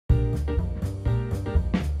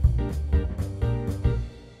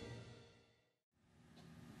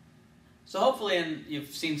So hopefully, and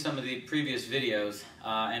you've seen some of the previous videos,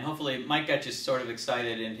 and hopefully Mike got you sort of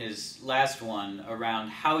excited in his last one around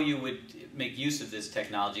how you would make use of this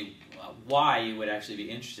technology, why you would actually be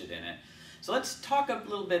interested in it. So let's talk a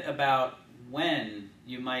little bit about when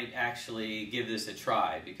you might actually give this a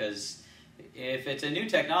try, because if it's a new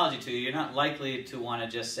technology to you, you're not likely to want to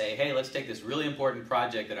just say, hey, let's take this really important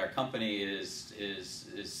project that our company is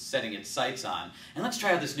setting its sights on, and let's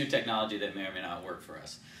try out this new technology that may or may not work for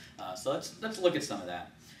us. So let's look at some of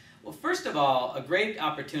that. Well, first of all, a great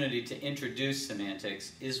opportunity to introduce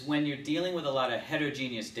semantics is when you're dealing with a lot of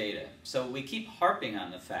heterogeneous data. So we keep harping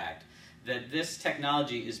on the fact that this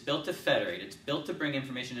technology is built to federate, it's built to bring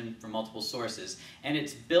information in from multiple sources, and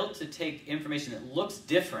it's built to take information that looks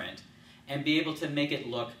different and be able to make it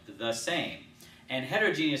look the same. And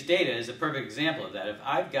heterogeneous data is a perfect example of that. If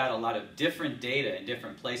I've got a lot of different data in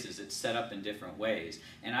different places, it's set up in different ways,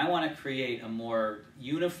 and I want to create a more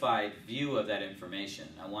unified view of that information,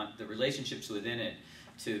 I want the relationships within it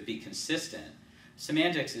to be consistent,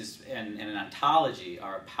 semantics and an ontology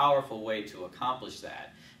are a powerful way to accomplish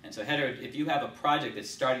that. And so if you have a project that's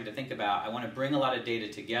starting to think about, I want to bring a lot of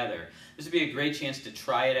data together, this would be a great chance to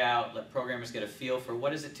try it out, let programmers get a feel for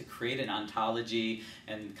what is it to create an ontology,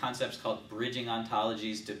 and concepts called bridging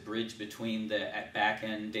ontologies to bridge between the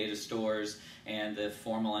back-end data stores and the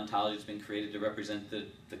formal ontology that's been created to represent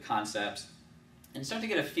the concepts, and start to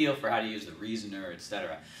get a feel for how to use the reasoner,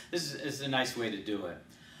 etc. This is a nice way to do it.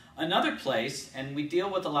 Another place, and we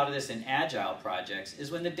deal with a lot of this in agile projects,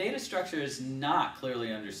 is when the data structure is not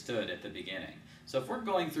clearly understood at the beginning. So if we're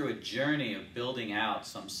going through a journey of building out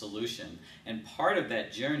some solution, and part of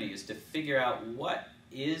that journey is to figure out what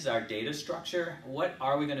is our data structure, what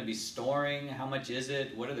are we going to be storing, how much is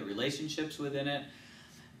it, what are the relationships within it.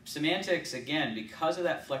 Semantics, again, because of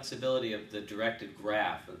that flexibility of the directed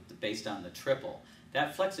graph based on the triple,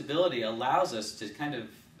 that flexibility allows us to kind of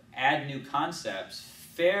add new concepts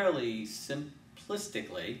fairly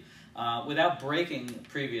simplistically without breaking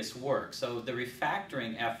previous work. So the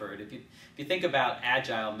refactoring effort, if you think about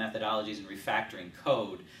agile methodologies and refactoring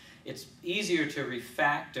code, it's easier to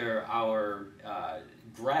refactor our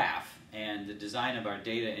graph and the design of our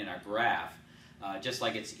data in our graph, just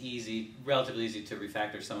like it's relatively easy to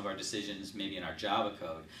refactor some of our decisions maybe in our Java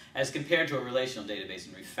code, as compared to a relational database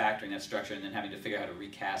and refactoring that structure and then having to figure out how to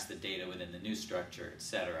recast the data within the new structure,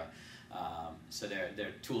 etc. So there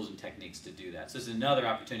are tools and techniques to do that. So this is another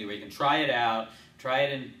opportunity where you can try it out, try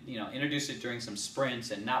it and introduce it during some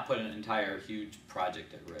sprints and not put an entire huge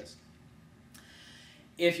project at risk.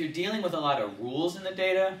 If you're dealing with a lot of rules in the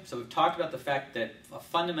data, so we've talked about the fact that a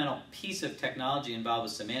fundamental piece of technology involved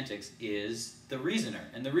with semantics is the reasoner.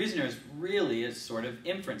 And the reasoner is really a sort of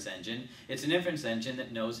inference engine. It's an inference engine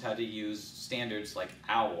that knows how to use standards like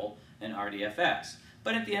OWL and RDFS.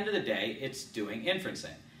 But at the end of the day, it's doing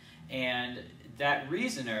inferencing. And that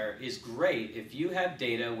reasoner is great if you have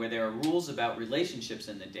data where there are rules about relationships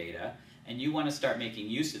in the data and you want to start making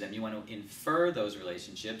use of them. You want to infer those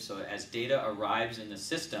relationships, so as data arrives in the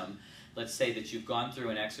system, let's say that you've gone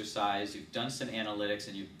through an exercise, you've done some analytics,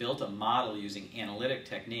 and you've built a model using analytic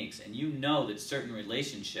techniques, and you know that certain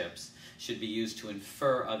relationships should be used to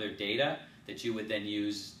infer other data that you would then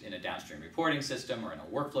use in a downstream reporting system or in a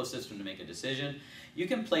workflow system to make a decision. You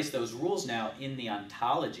can place those rules now in the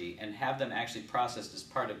ontology and have them actually processed as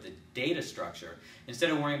part of the data structure instead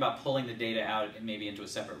of worrying about pulling the data out and maybe into a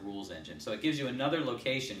separate rules engine. So it gives you another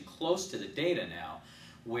location close to the data now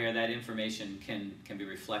where that information can be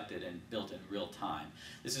reflected and built in real time.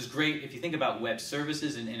 This is great if you think about web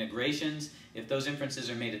services and integrations. If those inferences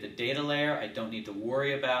are made at the data layer, I don't need to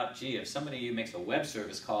worry about, gee, if somebody makes a web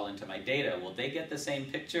service call into my data, will they get the same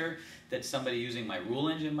picture that somebody using my rule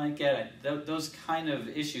engine might get? Those kind of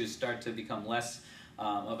issues start to become less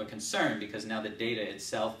of a concern because now the data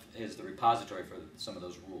itself is the repository for some of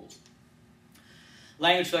those rules.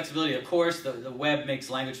 Language flexibility, of course, the web makes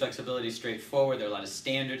language flexibility straightforward. There are a lot of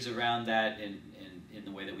standards around that in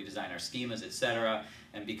the way that we design our schemas, etc.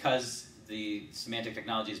 And because the semantic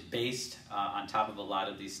technology is based on top of a lot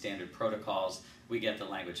of these standard protocols, we get the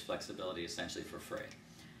language flexibility essentially for free.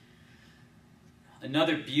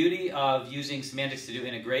 Another beauty of using semantics to do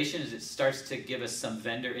integration is it starts to give us some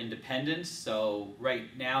vendor independence. So right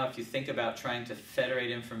now, if you think about trying to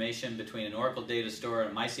federate information between an Oracle data store, a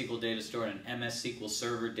MySQL data store, and an MS SQL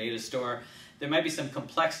Server data store, there might be some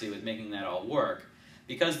complexity with making that all work.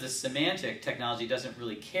 Because the semantic technology doesn't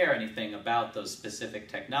really care anything about those specific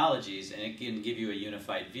technologies and it can give you a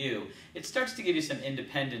unified view, it starts to give you some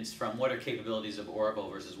independence from what are capabilities of Oracle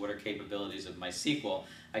versus what are capabilities of MySQL.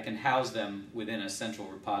 I can house them within a central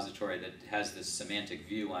repository that has this semantic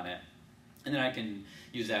view on it. And then I can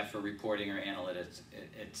use that for reporting or analytics,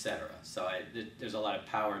 etc. So there's a lot of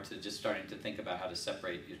power to just starting to think about how to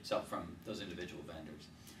separate yourself from those individual vendors.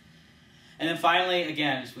 And then finally,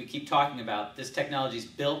 again, as we keep talking about, this technology is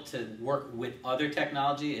built to work with other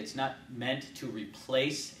technology. It's not meant to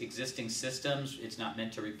replace existing systems. It's not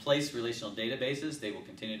meant to replace relational databases. They will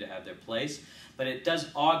continue to have their place. But it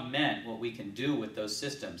does augment what we can do with those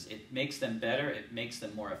systems. It makes them better. It makes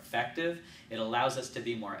them more effective. It allows us to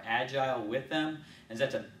be more agile with them. And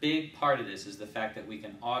that's a big part of this, is the fact that we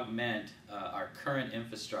can augment our current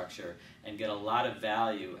infrastructure and get a lot of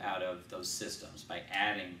value out of those systems by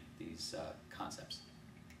adding these concepts.